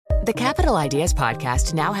The Capital Ideas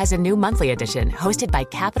Podcast now has a new monthly edition hosted by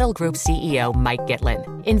Capital Group CEO Mike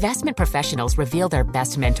Gitlin. Investment professionals reveal their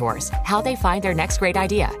best mentors, how they find their next great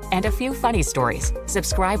idea, and a few funny stories.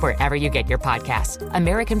 Subscribe wherever you get your podcasts.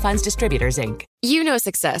 American Funds Distributors, Inc. You know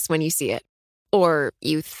success when you see it. Or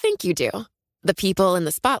you think you do. The people in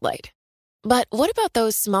the spotlight. But what about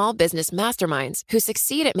those small business masterminds who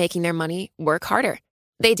succeed at making their money work harder?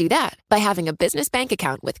 They do that by having a business bank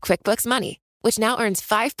account with QuickBooks Money, which now earns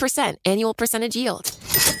 5% annual percentage yield.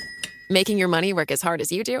 Making your money work as hard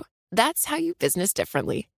as you do? That's how you business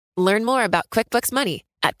differently. Learn more about QuickBooks Money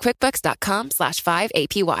at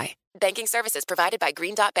quickbooks.com/5APY. Banking services provided by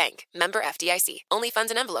Green Dot Bank. Member FDIC. Only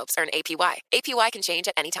funds and envelopes earn APY. APY can change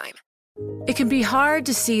at any time. It can be hard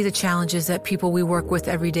to see the challenges that people we work with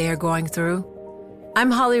every day are going through.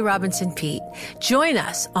 I'm Holly Robinson Peete. Join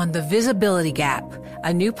us on The Visibility Gap,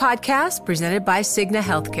 a new podcast presented by Cigna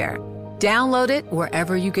Healthcare. Download it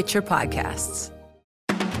wherever you get your podcasts.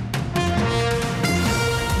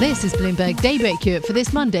 This is Bloomberg Daybreak Europe for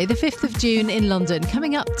this Monday, the 5th of June in London.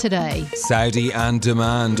 Coming up today. Saudi and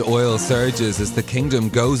demand. Oil surges as the kingdom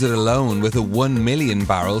goes it alone with a 1 million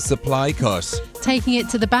barrel supply cut. Taking it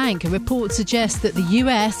to the bank, a report suggests that the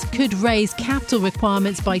US could raise capital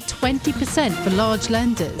requirements by 20% for large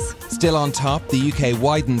lenders. Still on top, the UK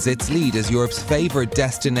widens its lead as Europe's favoured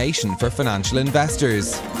destination for financial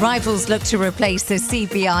investors. Rivals look to replace the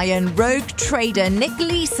CBI, and rogue trader Nick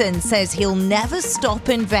Leeson says he'll never stop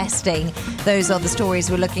investing. Those are the stories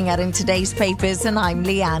we're looking at in today's papers, and I'm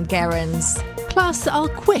Leanne Gerrans. Plus, I'll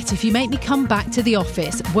quit if you make me come back to the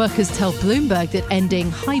office. Workers tell Bloomberg that ending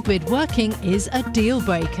hybrid working is a deal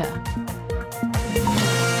breaker.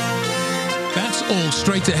 That's all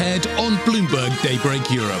straight ahead on Bloomberg Daybreak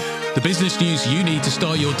Europe. The business news you need to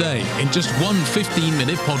start your day in just one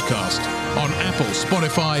 15-minute podcast. On Apple,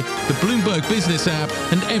 Spotify, the Bloomberg Business app,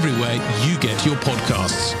 and everywhere you get your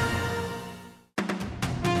podcasts.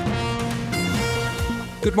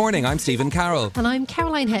 Good morning, I'm Stephen Carroll. And I'm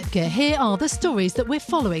Caroline Hepker. Here are the stories that we're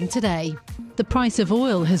following today. The price of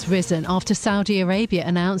oil has risen after Saudi Arabia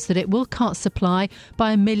announced that it will cut supply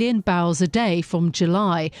by 1 million barrels a day from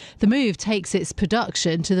July. The move takes its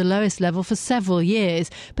production to the lowest level for several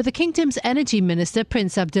years. But the kingdom's energy minister,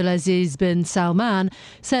 Prince Abdulaziz bin Salman,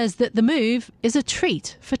 says that the move is a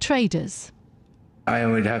treat for traders. I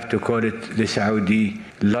would have to call it the Saudi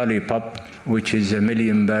lollipop, which is 1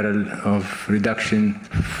 million barrel of reduction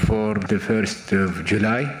for the 1st of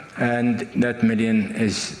July. And that million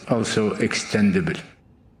is also extendable.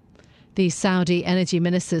 The Saudi energy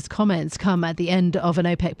minister's comments come at the end of an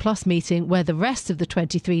OPEC Plus meeting where the rest of the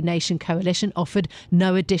 23-nation coalition offered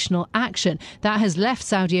no additional action. That has left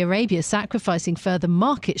Saudi Arabia sacrificing further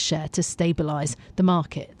market share to stabilise the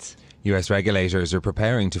market. US regulators are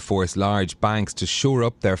preparing to force large banks to shore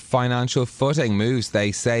up their financial footing, moves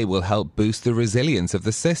they say will help boost the resilience of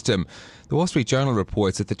the system. The Wall Street Journal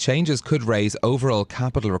reports that the changes could raise overall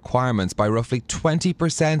capital requirements by roughly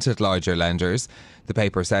 20% at larger lenders. The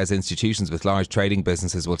paper says institutions with large trading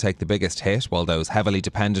businesses will take the biggest hit, while those heavily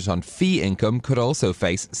dependent on fee income could also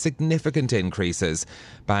face significant increases.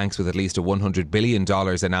 Banks with at least $100 billion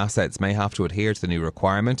in assets may have to adhere to the new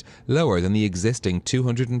requirement, lower than the existing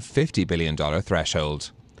 $250 billion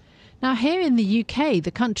threshold. Now, here in the UK, the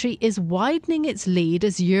country is widening its lead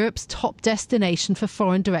as Europe's top destination for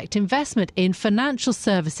foreign direct investment in financial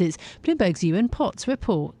services. Bloomberg's Ewan Potts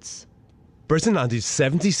reports. Britain landed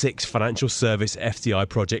 76 financial service FDI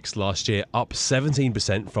projects last year, up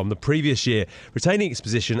 17% from the previous year, retaining its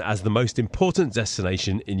position as the most important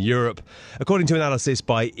destination in Europe. According to analysis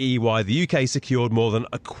by EY, the UK secured more than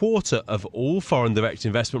a quarter of all foreign direct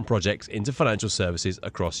investment projects into financial services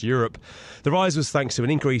across Europe. The rise was thanks to an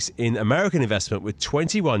increase in American investment with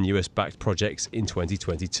 21 US-backed projects in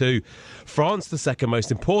 2022. France, the second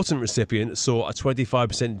most important recipient, saw a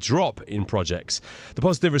 25% drop in projects. The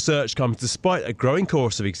positive research comes despite a growing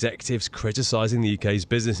chorus of executives criticising the UK's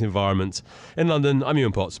business environment. In London, I'm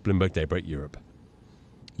Ewan Potts, Bloomberg Daybreak Europe.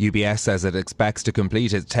 UBS says it expects to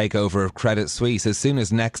complete its takeover of Credit Suisse as soon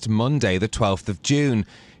as next Monday, the 12th of June.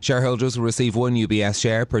 Shareholders will receive one UBS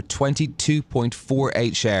share per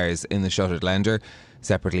 22.48 shares in the shuttered lender.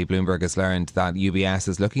 Separately, Bloomberg has learned that UBS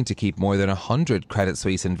is looking to keep more than 100 Credit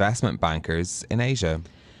Suisse investment bankers in Asia.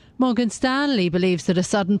 Morgan Stanley believes that a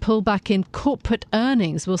sudden pullback in corporate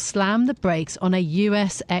earnings will slam the brakes on a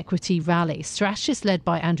US equity rally. Strategists led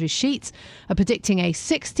by Andrew Sheets are predicting a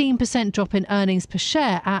 16% drop in earnings per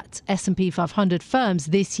share at S&P 500 firms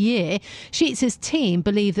this year. Sheets' team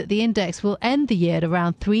believe that the index will end the year at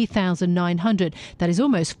around 3,900. That is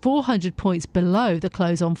almost 400 points below the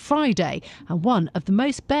close on Friday and one of the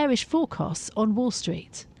most bearish forecasts on Wall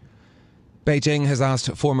Street. Beijing has asked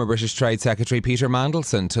former British Trade Secretary Peter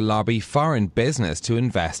Mandelson to lobby foreign business to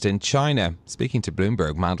invest in China. Speaking to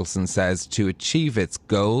Bloomberg, Mandelson says to achieve its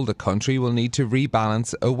goal, the country will need to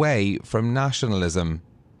rebalance away from nationalism.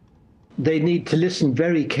 They need to listen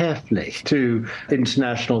very carefully to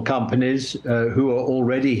international companies who are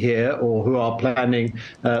already here or who are planning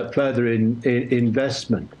further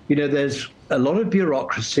investment. You know, there's a lot of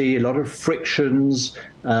bureaucracy, a lot of frictions,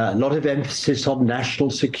 a lot of emphasis on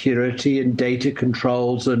national security and data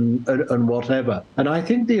controls and whatever. And I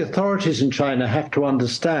think the authorities in China have to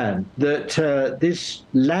understand that this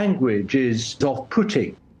language is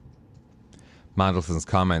off-putting. Mandelson's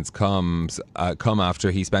comments come after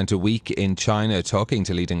he spent a week in China talking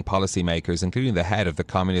to leading policymakers, including the head of the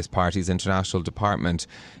Communist Party's international department.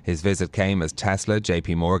 His visit came as Tesla,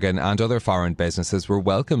 JP Morgan and other foreign businesses were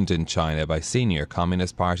welcomed in China by senior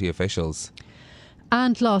Communist Party officials.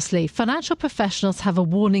 And lastly, financial professionals have a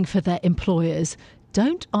warning for their employers.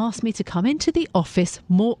 Don't ask me to come into the office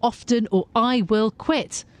more often or I will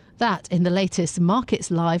quit. That in the latest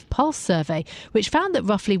Markets Live Pulse survey, which found that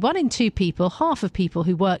roughly 1 in 2 people, half of people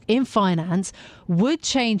who work in finance, would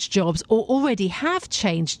change jobs or already have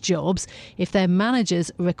changed jobs if their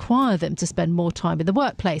managers require them to spend more time in the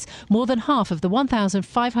workplace. More than half of the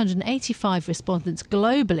 1,585 respondents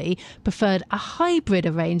globally preferred a hybrid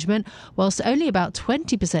arrangement, whilst only about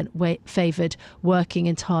 20% favoured working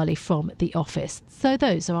entirely from the office. So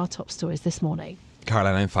those are our top stories this morning.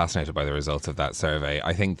 Caroline, I'm fascinated by the results of that survey.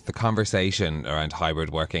 I think the conversation around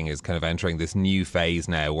hybrid working is kind of entering this new phase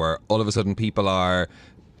now where all of a sudden people are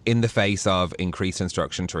in the face of increased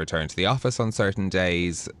instruction to return to the office on certain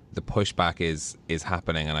days. The pushback is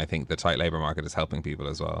happening, and I think the tight labour market is helping people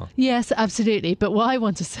as well. Yes, absolutely. But what I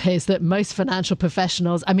want to say is that most financial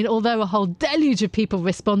professionals, I mean, although a whole deluge of people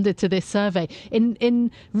responded to this survey in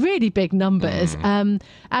really big numbers,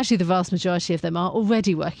 actually the vast majority of them are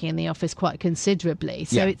already working in the office quite considerably.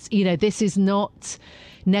 So it's, you know, this is not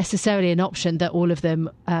necessarily an option that all of them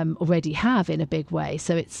already have in a big way.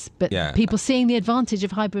 So people seeing the advantage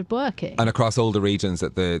of hybrid working. And across all the regions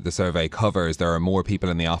that the survey covers, there are more people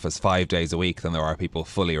in the office 5 days a week than there are people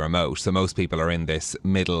fully remote. So most people are in this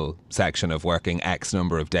middle section of working X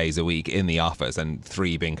number of days a week in the office, and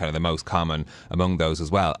 3 being kind of the most common among those as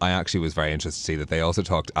well. I actually was very interested to see that they also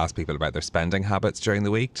asked people about their spending habits during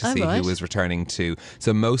the week to see who was returning to.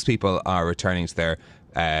 So most people are returning to their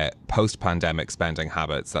post-pandemic spending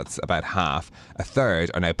habits. That's about half. A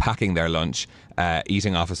third are now packing their lunch,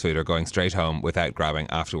 eating office food or going straight home without grabbing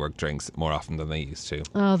after-work drinks more often than they used to.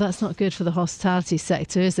 Oh, that's not good for the hospitality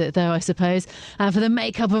sector, is it, though, I suppose, and for the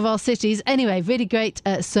makeup of our cities. Anyway, really great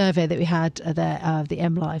survey that we had there, the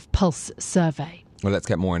MLive Pulse survey. Well, let's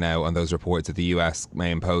get more now on those reports that the US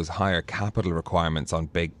may impose higher capital requirements on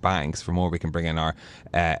big banks. For more, we can bring in our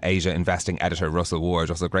Asia investing editor, Russell Ward.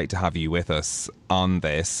 Russell, great to have you with us on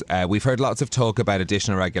this. We've heard lots of talk about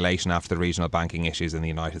additional regulation after the regional banking issues in the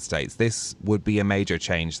United States. This would be a major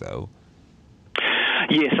change, though.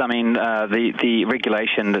 Yes, I mean, the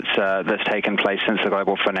regulation that's taken place since the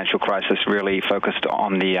global financial crisis really focused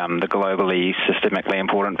on the globally systemically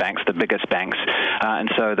important banks, the biggest banks.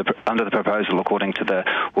 And so under the proposal, according to the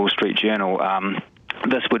Wall Street Journal,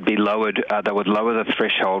 this would be lowered. They would lower the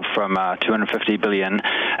threshold from 250 billion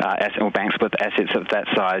or banks with assets of that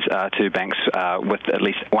size to banks with at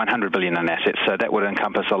least 100 billion in assets. So that would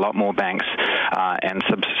encompass a lot more banks and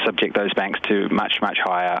subject those banks to much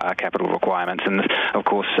higher capital requirements. And this, of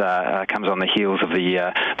course, comes on the heels of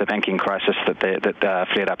the banking crisis that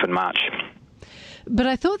flared up in March. But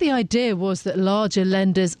I thought the idea was that larger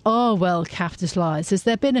lenders are well capitalised. Has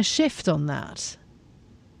there been a shift on that?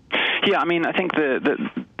 Yeah, I mean, I think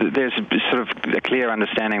there's sort of a clear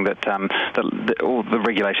understanding that all the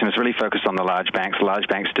regulation is really focused on the large banks. Large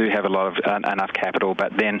banks do have a lot of enough capital,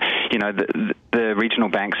 but then, you know, the regional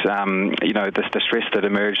banks, you know, the stress that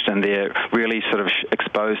emerged and there really sort of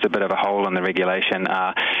exposed a bit of a hole in the regulation.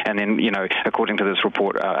 And then, you know, according to this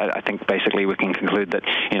report, I think basically we can conclude that,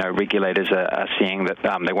 you know, regulators are seeing that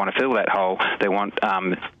they want to fill that hole. They want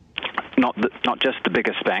not just the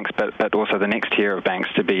biggest banks, but also the next tier of banks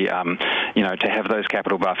to be, you know, to have those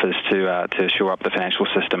capital buffers to shore up the financial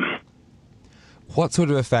system. What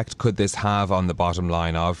sort of effect could this have on the bottom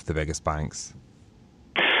line of the biggest banks?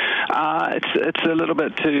 It's a little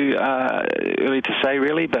bit too early to say,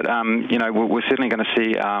 really, but you know, we're certainly going to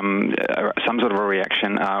see some sort of a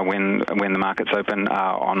reaction when the markets open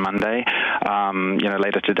on Monday, you know,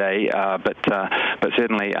 later today. But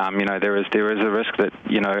certainly, you know, there is a risk that,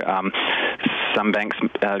 you know, some banks,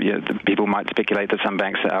 you know, people might speculate that some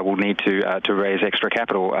banks will need to raise extra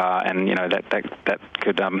capital, and you know that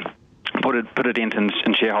could put a dent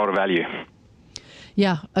in shareholder value.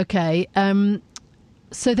 Yeah, OK.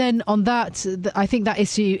 So then on that, I think that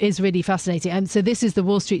issue is really fascinating. And so this is the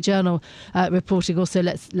Wall Street Journal reporting. Also,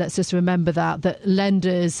 let's just remember that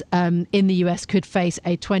lenders in the US could face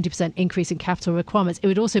a 20% increase in capital requirements. It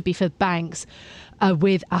would also be for banks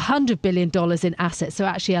with $100 billion in assets. So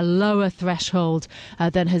actually a lower threshold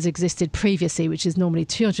than has existed previously, which is normally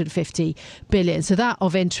 $250 billion. So that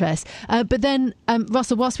of interest. But then,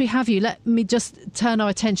 Russell, whilst we have you, let me just turn our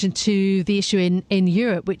attention to the issue in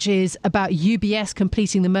Europe, which is about UBS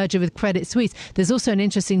completing the merger with Credit Suisse. There's also an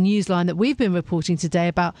interesting news line that we've been reporting today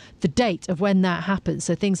about the date of when that happens.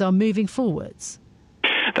 So things are moving forwards.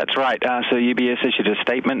 That's right. So UBS issued a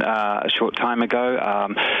statement a short time ago,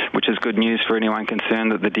 which is good news for anyone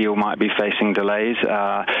concerned that the deal might be facing delays.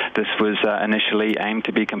 This was initially aimed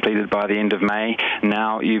to be completed by the end of May.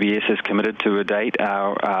 Now UBS is committed to a date,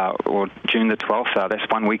 or June the 12th. That's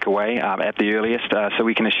 1 week away at the earliest. So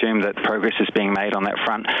we can assume that progress is being made on that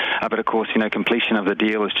front. But of course, completion of the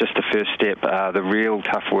deal is just the first step. The real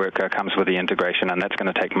tough work comes with the integration, and that's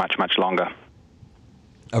going to take much, much longer.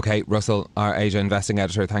 OK, Russell, our Asia Investing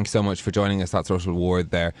Editor, thanks so much for joining us. That's Russell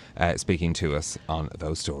Ward there speaking to us on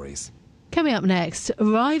those stories. Coming up next,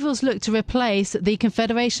 rivals look to replace the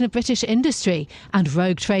Confederation of British Industry, and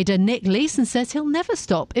rogue trader Nick Leeson says he'll never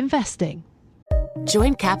stop investing.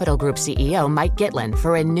 Join Capital Group CEO Mike Gitlin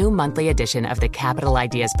for a new monthly edition of the Capital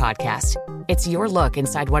Ideas podcast. It's your look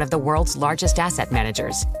inside one of the world's largest asset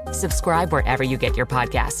managers. Subscribe wherever you get your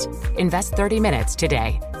podcasts. Invest 30 minutes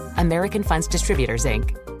today. American Funds Distributors,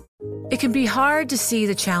 Inc. It can be hard to see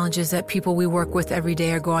the challenges that people we work with every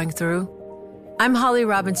day are going through. I'm Holly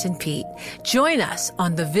Robinson Peete. Join us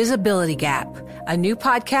on The Visibility Gap, a new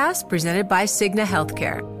podcast presented by Cigna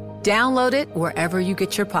Healthcare. Download it wherever you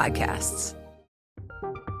get your podcasts.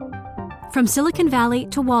 From Silicon Valley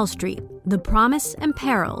to Wall Street, the promise and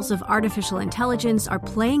perils of artificial intelligence are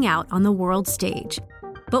playing out on the world stage.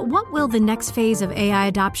 But what will the next phase of AI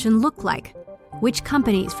adoption look like? Which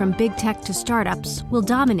companies, from big tech to startups, will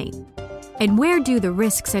dominate? And where do the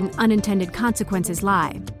risks and unintended consequences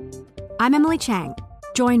lie? I'm Emily Chang.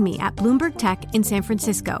 Join me at Bloomberg Tech in San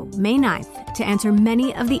Francisco, May 9th, to answer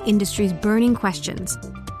many of the industry's burning questions,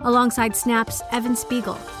 alongside Snap's Evan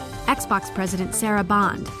Spiegel, Xbox President Sarah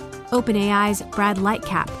Bond, OpenAI's Brad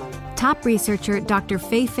Lightcap, top researcher Dr.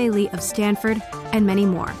 Fei-Fei Li of Stanford, and many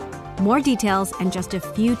more. More details and just a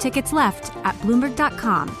few tickets left at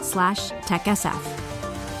Bloomberg.com/TechSF.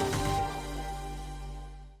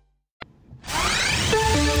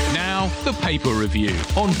 Now, the paper review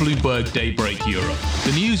on Bloomberg Daybreak Europe.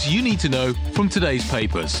 The news you need to know from today's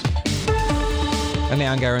papers. And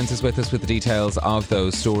Leanne Gerrans is with us with the details of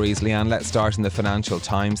those stories. Leanne, let's start in the Financial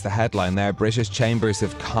Times. The headline there, British Chambers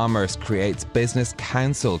of Commerce creates Business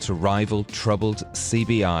Council to rival troubled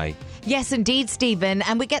CBI. Yes, indeed, Stephen.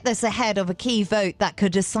 And we get this ahead of a key vote that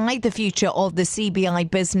could decide the future of the CBI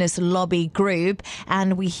Business Lobby Group.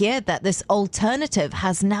 And we hear that this alternative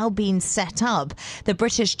has now been set up. The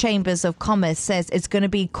British Chambers of Commerce says it's going to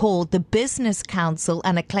be called the Business Council,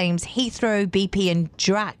 and it claims Heathrow, BP and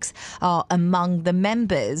Drax are among the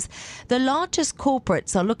members. The largest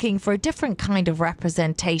corporates are looking for a different kind of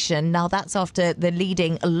representation. Now, that's after the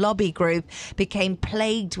leading lobby group became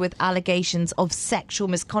plagued with allegations of sexual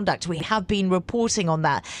misconduct. We have been reporting on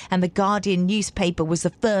that, and the Guardian newspaper was the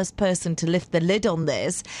first person to lift the lid on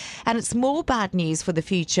this. And it's more bad news for the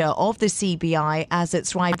future of the CBI, as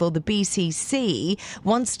its rival, the BCC,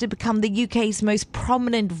 wants to become the UK's most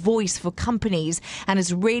prominent voice for companies and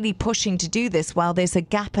is really pushing to do this while there's a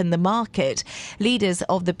gap in the market. Leaders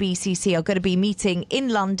of the BCC are going to be meeting in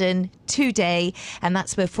London today, and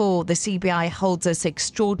that's before the CBI holds its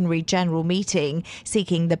extraordinary general meeting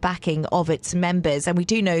seeking the backing of its members. And we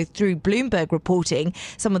do know through Bloomberg reporting,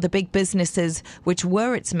 some of the big businesses which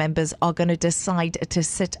were its members are going to decide to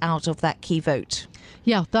sit out of that key vote.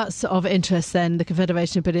 Yeah, that's of interest then. The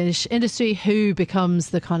Confederation of British Industry, who becomes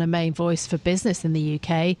the kind of main voice for business in the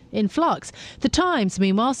UK, in flux. The Times,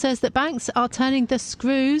 meanwhile, says that banks are turning the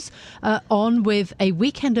screws on with a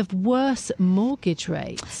weekend of worse mortgage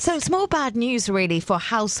rates. So it's more bad news, really, for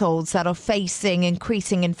households that are facing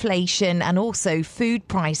increasing inflation and also food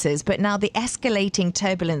prices. But now the escalating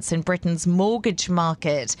turbulence in Britain's mortgage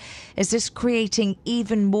market is just creating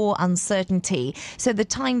even more uncertainty. So the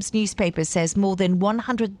Times newspaper says more than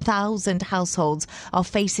 100,000 households are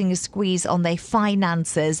facing a squeeze on their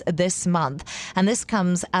finances this month. And this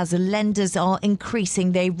comes as lenders are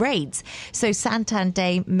increasing their rates. So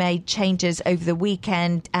Santander made changes over the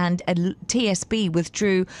weekend, and TSB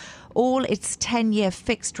withdrew all its 10-year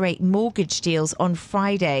fixed-rate mortgage deals on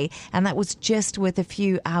Friday, and that was just with a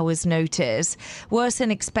few hours' notice. Worse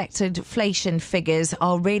than expected inflation figures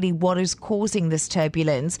are really what is causing this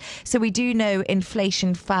turbulence. So we do know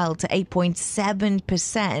inflation fell to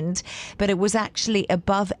 8.7%, but it was actually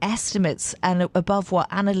above estimates and above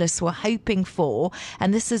what analysts were hoping for.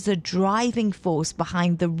 And this is a driving force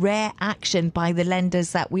behind the rare action by the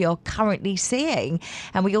lenders that we are currently seeing.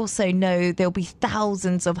 And we also know there'll be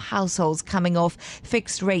thousands of households coming off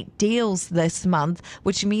fixed rate deals this month,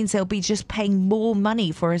 which means they'll be just paying more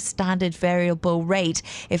money for a standard variable rate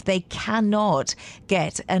if they cannot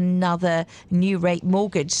get another new rate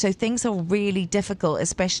mortgage. So things are really difficult,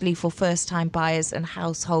 especially for first-time buyers and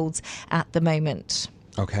households at the moment.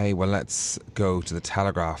 OK, well, let's go to the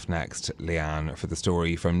Telegraph next, Leanne, for the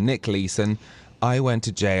story from Nick Leeson. I went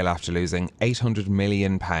to jail after losing £800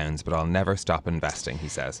 million, but I'll never stop investing, he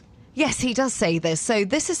says. Yes, he does say this. So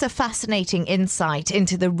this is a fascinating insight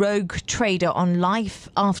into the rogue trader on life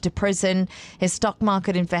after prison, his stock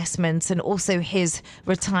market investments, and also his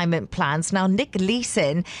retirement plans. Now, Nick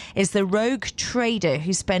Leeson is the rogue trader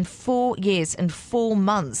who spent 4 years and 4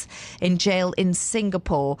 months in jail in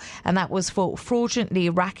Singapore, and that was for fraudulently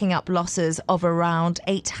racking up losses of around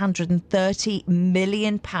 £830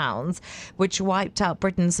 million, which wiped out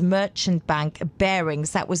Britain's merchant bank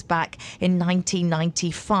Barings. That was back in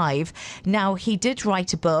 1995. Now, he did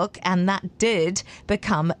write a book, and that did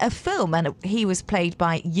become a film, and he was played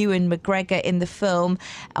by Ewan McGregor in the film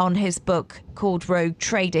on his book called Rogue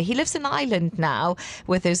Trader. He lives in Ireland now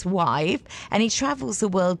with his wife, and he travels the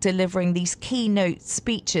world delivering these keynote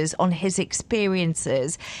speeches on his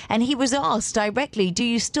experiences. And he was asked directly, do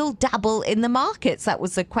you still dabble in the markets? That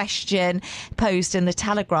was the question posed in the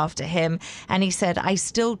Telegraph to him. And he said, I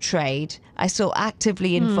still trade, I still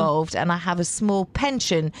actively involved, and I have a small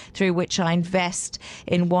pension through which I invest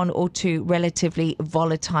in 1 or 2 relatively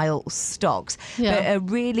volatile stocks. Yeah. But a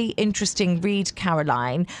really interesting read,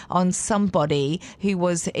 Caroline, on somebody who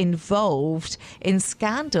was involved in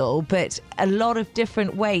scandal, but a lot of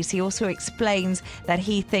different ways. He also explains that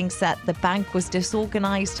he thinks that the bank was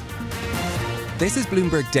disorganized. This is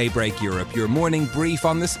Bloomberg Daybreak Europe, your morning brief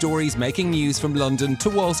on the stories making news from London to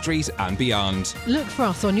Wall Street and beyond. Look for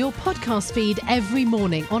us on your podcast feed every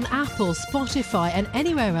morning on Apple, Spotify and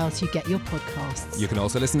anywhere else you get your podcasts. You can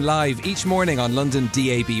also listen live each morning on London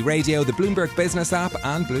DAB Radio, the Bloomberg Business app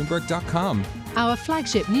and Bloomberg.com. Our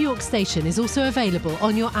flagship New York station is also available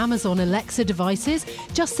on your Amazon Alexa devices.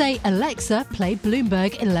 Just say, Alexa, play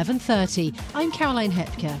Bloomberg 1130. I'm Caroline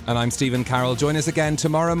Hepker. And I'm Stephen Carroll. Join us again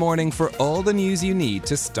tomorrow morning for all the news you need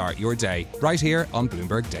to start your day, right here on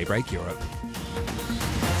Bloomberg Daybreak Europe.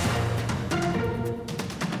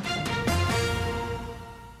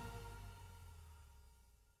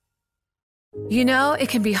 You know, it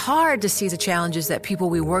can be hard to see the challenges that people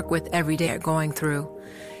we work with every day are going through.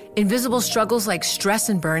 Invisible struggles like stress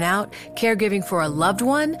and burnout, caregiving for a loved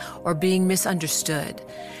one, or being misunderstood.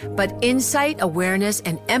 But insight, awareness,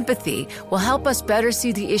 and empathy will help us better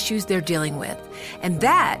see the issues they're dealing with. And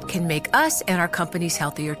that can make us and our companies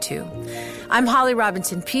healthier too. I'm Holly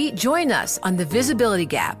Robinson Peete. Join us on The Visibility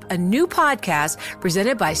Gap, a new podcast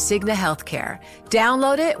presented by Cigna Healthcare.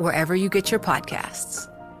 Download it wherever you get your podcasts.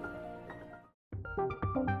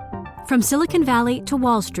 From Silicon Valley to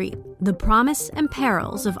Wall Street, the promise and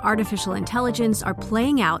perils of artificial intelligence are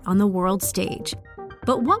playing out on the world stage.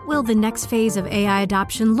 But what will the next phase of AI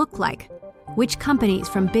adoption look like? Which companies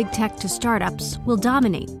from big tech to startups will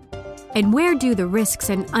dominate? And where do the risks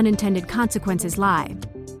and unintended consequences lie?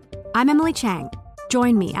 I'm Emily Chang.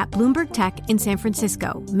 Join me at Bloomberg Tech in San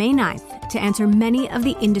Francisco, May 9th, to answer many of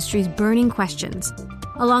the industry's burning questions,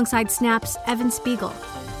 alongside Snap's Evan Spiegel,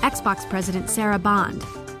 Xbox President Sarah Bond,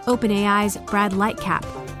 OpenAI's Brad Lightcap,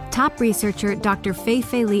 top researcher Dr.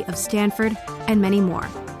 Fei-Fei Li of Stanford, and many more.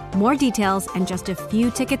 More details and just a few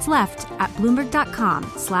tickets left at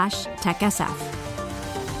Bloomberg.com/TechSF.